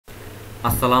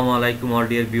Assalamualaikum all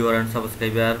dear viewer and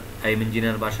subscriber. I am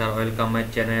engineer Bashar. Welcome my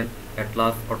channel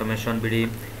Atlas Automation BD.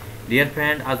 Dear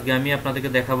friend, আজকে আমি আপনাদেরকে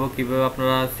দেখাবো কিভাবে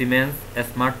আপনারা Siemens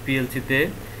Smart PLC তে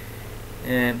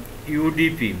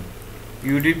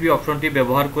UDP অপশনটি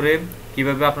ব্যবহার করে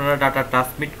কিভাবে আপনারা ডাটা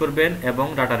ট্রান্সমিট করবেন এবং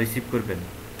ডাটা রিসিভ করবেন,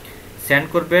 সেন্ড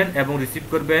করবেন এবং রিসিভ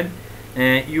করবেন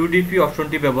UDP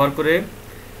অপশনটি ব্যবহার করে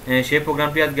সেই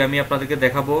প্রোগ্রামটি আজকে আমি আপনাদেরকে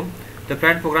দেখাবো। তো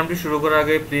ফ্রেন্ড, প্রোগ্রামটি শুরু করার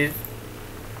আগে প্লিজ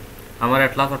আমার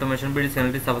অ্যাটলাস অটোমেশন ভিডিও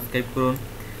চ্যানেলটি সাবস্ক্রাইব করুন।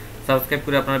 সাবস্ক্রাইব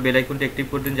করে আপনারা বেল আইকনটি অ্যাক্টিভ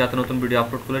করে দিন যাতে নতুন ভিডিও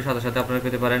আপলোড করলে সাথে সাথে আপনারা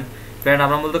পেতে পারেন। ফ্রেন্ড,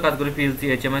 আমরা মূলত কাজ করি PLC,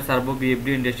 HMI, servo,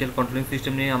 BFD, industrial controlling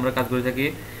system নিয়ে আমরা কাজ করে থাকি।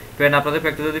 ফ্রেন্ড, আপনাদের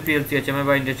ফ্যাক্টরি যদি পিএলসি, এইচএমআই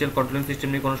বা ইন্ডাস্ট্রিয়াল কন্ট্রোলিং সিস্টেম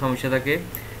নিয়ে কোনো সমস্যা থাকে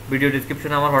ভিডিও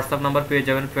ডিসক্রিপশনে আমার হোয়াটসঅ্যাপ নাম্বার পেয়ে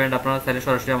যাবেন। ফ্রেন্ড, আপনারা চাইলে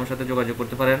সরাসরি আমার সাথে যোগাযোগ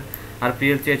করতে পারেন। আর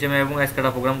পিএলসি, এইচএমআই এবং এসকাডা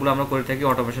প্রোগ্রামগুলো আমরা করে থাকি,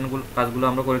 অটোমেশনগুলো কাজগুলো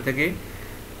আমরা করে থাকি।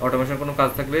 অটোমেশন কোনো কাজ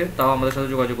থাকলে তাও আমাদের সাথে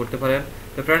যোগাযোগ করতে পারেন।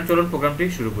 তো ফ্রেন্ড, চলুন প্রোগ্রামটি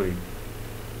শুরু করি।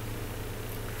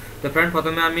 তো ফ্রেন্ড,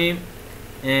 প্রথমে আমি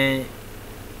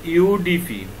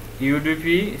ইউডিপি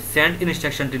সেন্ড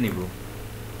ইনস্ট্রাকশনটি নিব।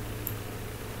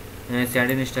 Send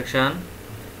instruction.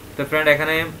 তো ফ্রেন্ড,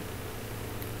 এখানে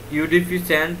ইউডিপি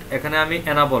সেন্ড, এখানে আমি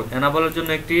এনাবলের জন্য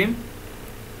একটি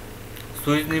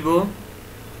সুইচ নিব,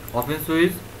 ওপেন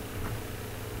সুইচ,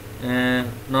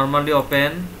 নর্মালি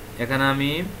ওপেন। এখানে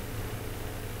আমি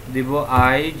দিব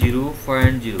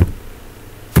I0.0,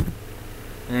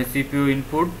 CPU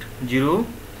ইনপুট 0।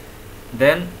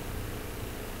 দেন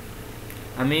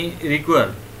আমি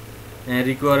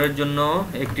রিকোয়ারের জন্য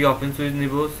একটি ওপেন সুইচ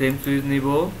নিব, সেম সুইচ নিব,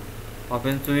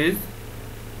 ওপেন সুইচ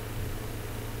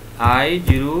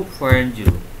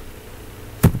I0.0।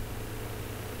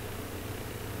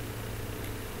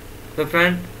 তো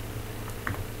ফ্রেন্ড,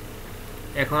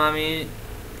 এখন আমি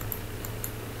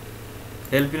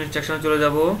হেল্প ইনস্ট্রাকশনে চলে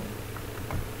যাব।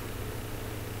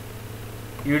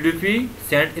 UDP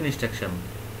send instruction.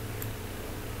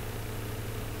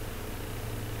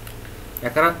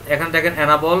 এখানে দেখেন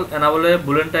এনাবলে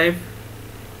Boolean type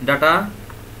data,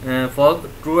 false,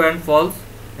 true and false,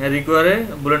 রিকোয়ারে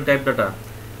Boolean type data.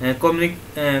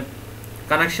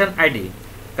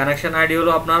 Connection ID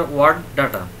হলো আপনার ওয়ার্ড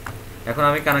ডাটা। এখন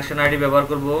আমি কানেকশন আইডি ব্যবহার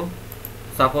করব।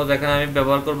 সাপোজ এখানে আমি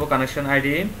ব্যবহার করব কানেকশন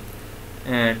আইডি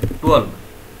 12।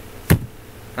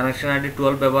 কানেকশন আইডি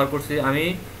 12 ব্যবহার করছি। আমি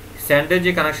সেন্ডে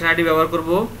যে কানেকশন আইডি ব্যবহার করব,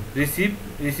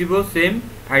 রিসিভও সেম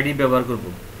আইডি ব্যবহার করব,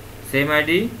 সেম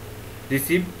আইডি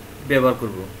রিসিভ ব্যবহার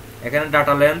করব। এখানে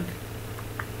ডাটা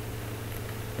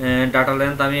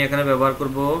লেন্থ আমি এখানে ব্যবহার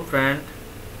করব। ফ্রেন্ড,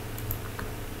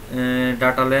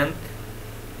 ডাটা লেন্থ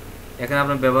এখানে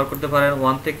আপনি ব্যবহার করতে পারেন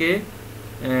 1 থেকে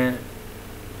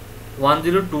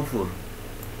 1024।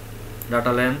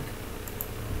 ডাটা লেন্থ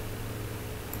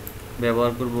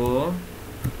ব্যবহার করব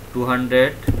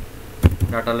 200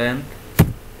 ডাটা লেন্থ।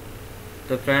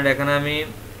 তো ফ্রেন্ড, এখানে আমি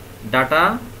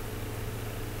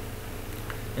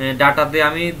ডাটাতে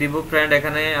আমি দিব। ফ্রেন্ড,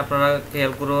 এখানে আপনারা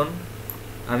খেয়াল করুন,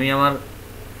 আমি আমার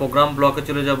প্রোগ্রাম ব্লকে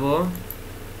চলে যাব,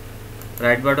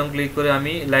 রাইট বাটন ক্লিক করে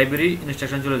আমি লাইব্রেরি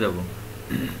ইনস্ট্রাকশন চলে যাব।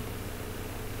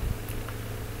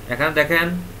 এখানে দেখেন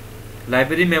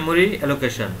library memory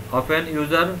allocation, open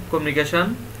user communication.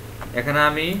 এখানে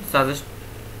আমি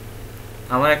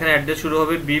আমার এখানে অ্যাড্রেস শুরু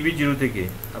হবে BB0 থেকে।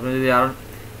 আপনি যদি আর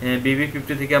BB50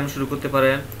 থেকে আপনি শুরু করতে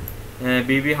পারেন,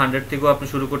 BB100 থেকেও আপনি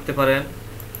শুরু করতে পারেন,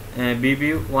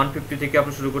 BB150 থেকে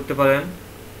আপনি শুরু করতে পারেন।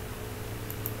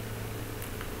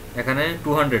 এখানে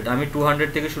 200, আমি 200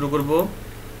 থেকে শুরু করব।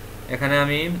 এখানে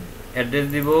আমি অ্যাড্রেস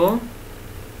দিব,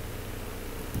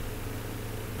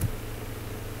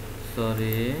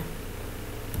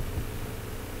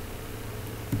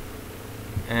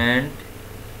 and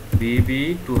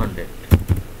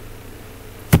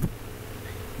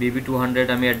BB200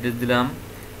 আমি অ্যাড্রেস দিলাম।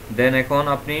 দেন এখন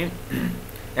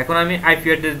আমি আইপি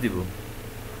অ্যাড্রেস দিব।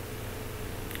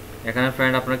 এখানে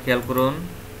ফ্রেন্ড, আপনারা খেয়াল করুন,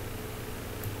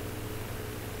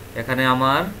 এখানে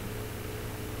আমার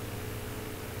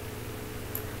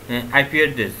IP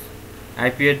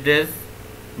address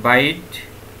byte,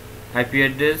 IP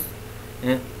address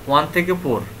 1 থেকে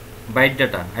 4 বাইট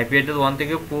ডাটা, আইপি অ্যাড্রেস 1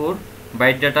 থেকে 4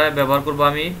 বাইট ডাটা ব্যবহার করব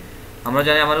আমি। আমরা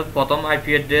জানি আমাদের প্রথম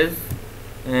আইপি অ্যাড্রেস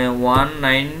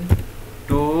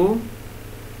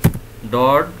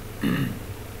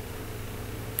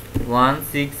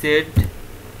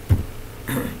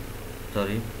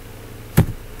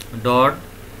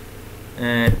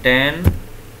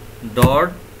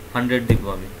দিব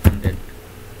আমি 100।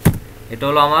 এটা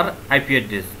হলো আমার আইপি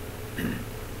অ্যাড্রেস।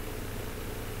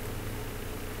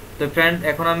 তো ফ্রেন্ড,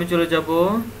 এখন আমি চলে যাব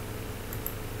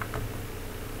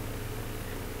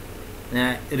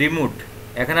রিমোট।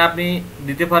 এখানে আপনি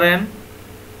দিতে পারেন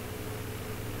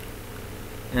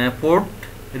পোর্ট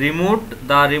remote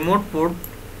port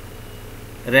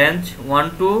range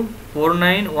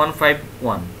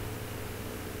 1249151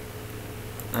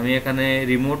 আমি এখানে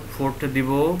রিমোট পোর্ট দিব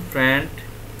ফ্রেন্ড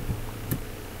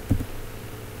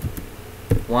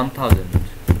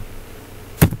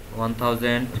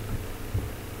 1000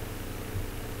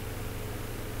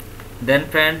 দেন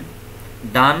ফ্রেন্ড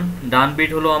ডান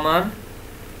বিট হলো আমার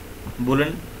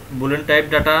Boolean type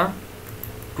data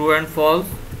true and false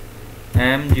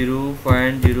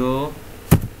M0.0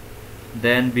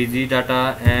 then BG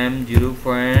data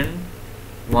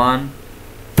M0.1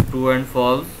 true and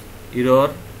false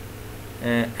error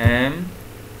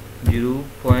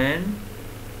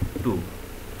M0.2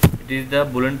 it is the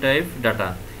boolean type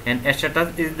data and status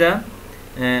is the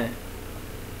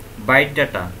byte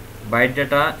data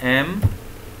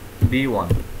MB1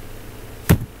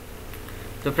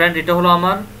 তো friend এটা হলো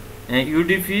আমার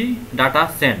UDP data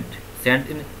send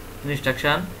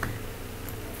instruction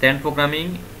send programming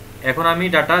এখন আমি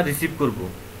data receive করব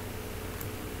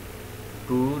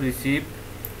to receive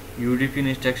UDP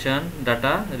instruction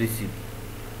data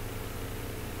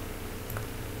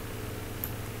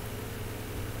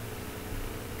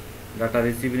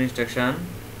receive instruction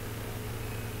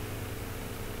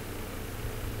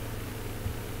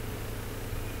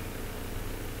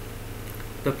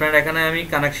তো friend এখানে আমি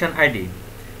কানেকশন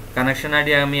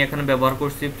আইডি আমি এখানে ব্যবহার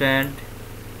করছি ফ্রেন্ড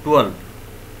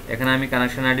 12 এখানে আমি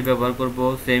কানেকশন আইডি ব্যবহার করব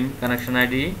সেম কানেকশন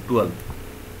আইডি 12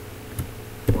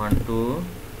 1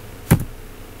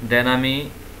 2 দেন আমি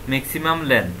ম্যাক্সিমাম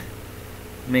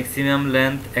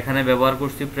লেন্থ এখানে ব্যবহার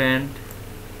করছি friend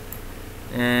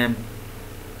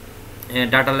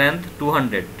data length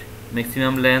 200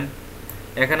 maximum length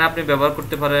এখানে আপনি ব্যবহার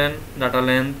করতে পারেন ডাটা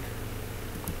লেন্থ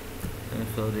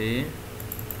সরি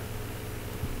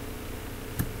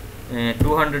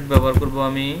 200 ব্যবহার করব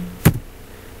আমি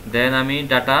দেন আমি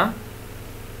ডাটা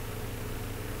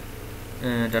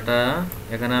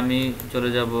এখানে আমি চলে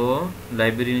যাব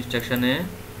লাইব্রেরি ইনস্ট্রাকশনে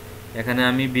এখানে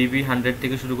আমি BB 100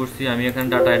 থেকে শুরু করছি আমি এখানে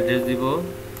ডাটা অ্যাড্রেস দিব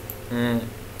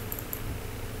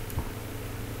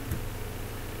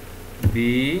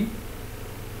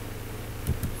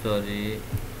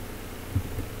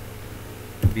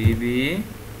BB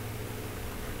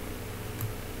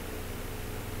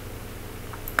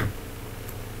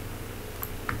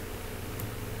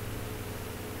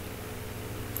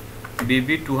BB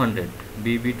 200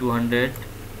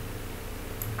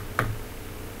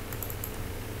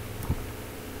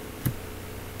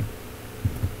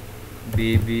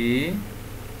 BB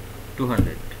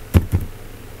 200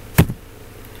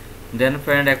 দেন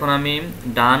ফ্রেন্ড এখন আমি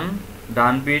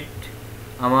ডান বিট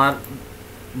আমার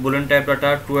Boolean type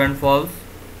data true and false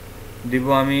দিব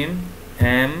আমি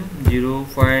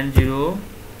M0.0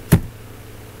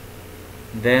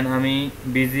 দেন আমি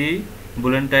BG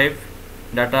Boolean type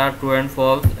data true and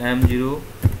false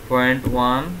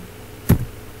M0.1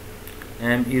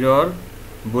 M error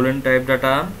boolean type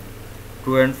data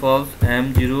true and false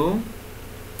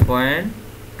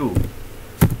M0.2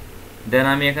 then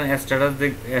আমি এখানে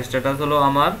status হলো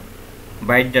আমার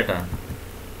byte data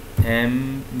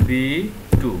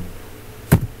MB2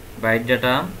 byte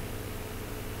data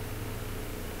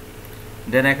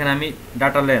দেন এখানে আমি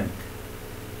data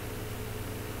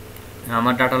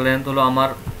length হলো আমার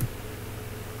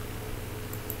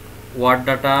ওয়ার্ড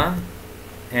ডাটা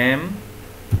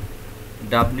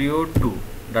MW2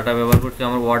 ডাটা ব্যবহার করছি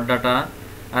আমার ওয়ার্ড ডাটা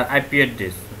আর আইপি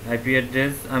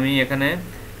অ্যাড্রেস আমি এখানে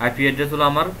আইপি অ্যাড্রেস হলো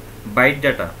আমার বাইট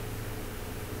ডাটা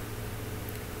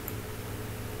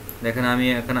দেখেন আমি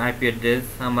এখানে আইপি অ্যাড্রেস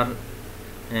আমার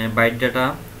বাইট ডাটা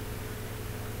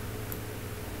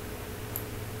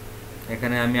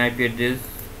এখানে আমি আইপি অ্যাড্রেস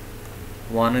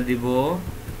 1 এ দিব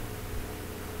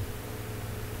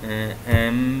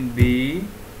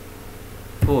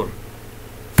MB4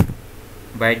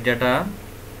 byte data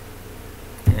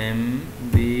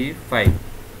MB5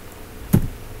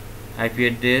 IP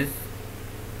address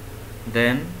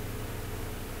then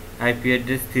IP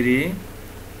address 3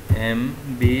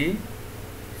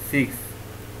 MB6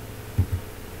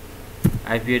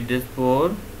 IP address 4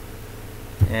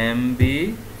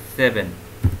 MB7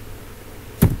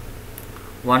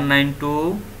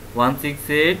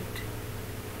 192.168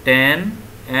 10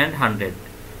 and 100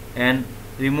 and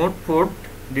remote port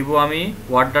দিব আমি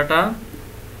word data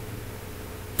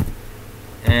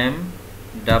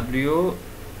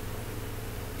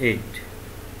MW8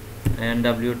 and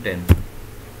W10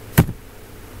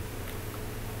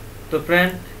 তো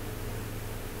ফ্রেন্ড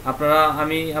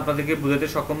আমি আপনাদেরকে বুঝাতে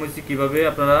সক্ষম হয়েছি কিভাবে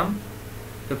আপনারা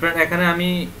তো ফ্রেন্ড এখানে আমি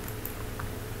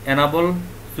এনাবল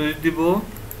সুইচ দিব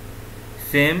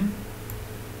same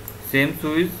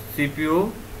switch CPU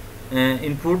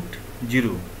input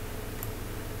 0,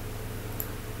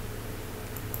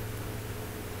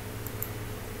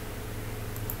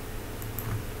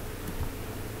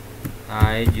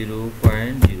 i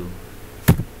 0.0।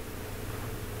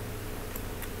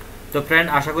 তো ফ্রেন্ড,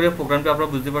 আশা করি প্রোগ্রামটি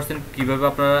আপনারা বুঝতে পারছেন কিভাবে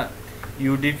আপনারা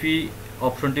ইউডিপি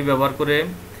অপশনটি ব্যবহার করে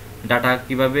ডাটা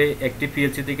কিভাবে একটি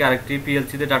পিএলসি থেকে আরেকটি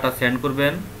পিএলসিতে ডাটা সেন্ড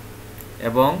করবেন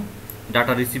এবং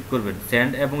ডাটা রিসিভ করবেন,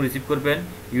 সেন্ড এবং রিসিভ করবেন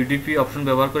ইউডিপি অপশন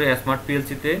ব্যবহার করে স্মার্ট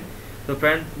পিএলসিতে। তো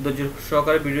ফ্রেন্ড, ধৈর্য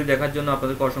সহকারে ভিডিও দেখার জন্য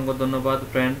আপনাদেরকে অসংখ্য ধন্যবাদ।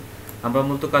 ফ্রেন্ড, আমরা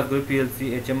মূলত কাজ করি পিএলসি,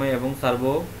 এইচএমআই এবং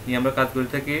সার্ভো নিয়ে আমরা কাজ করে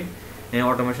থাকি,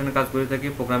 অটোমেশনের কাজ করে থাকি,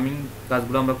 প্রোগ্রামিং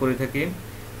কাজগুলো আমরা করে থাকি।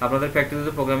 আপনাদের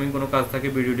প্র্যাকটিসে প্রোগ্রামিং কোনো কাজ থাকে,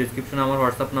 ভিডিও ডিসক্রিপশনে আমার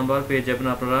হোয়াটসঅ্যাপ নাম্বার পেয়ে যাবেন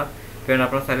আপনারা। ফ্রেন্ড,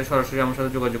 আপনারা চাইলে সরাসরি আমার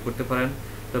সাথে যোগাযোগ করতে পারেন।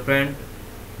 তো ফ্রেন্ড,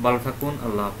 ভালো থাকুন,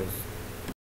 আল্লাহ হাফেজ।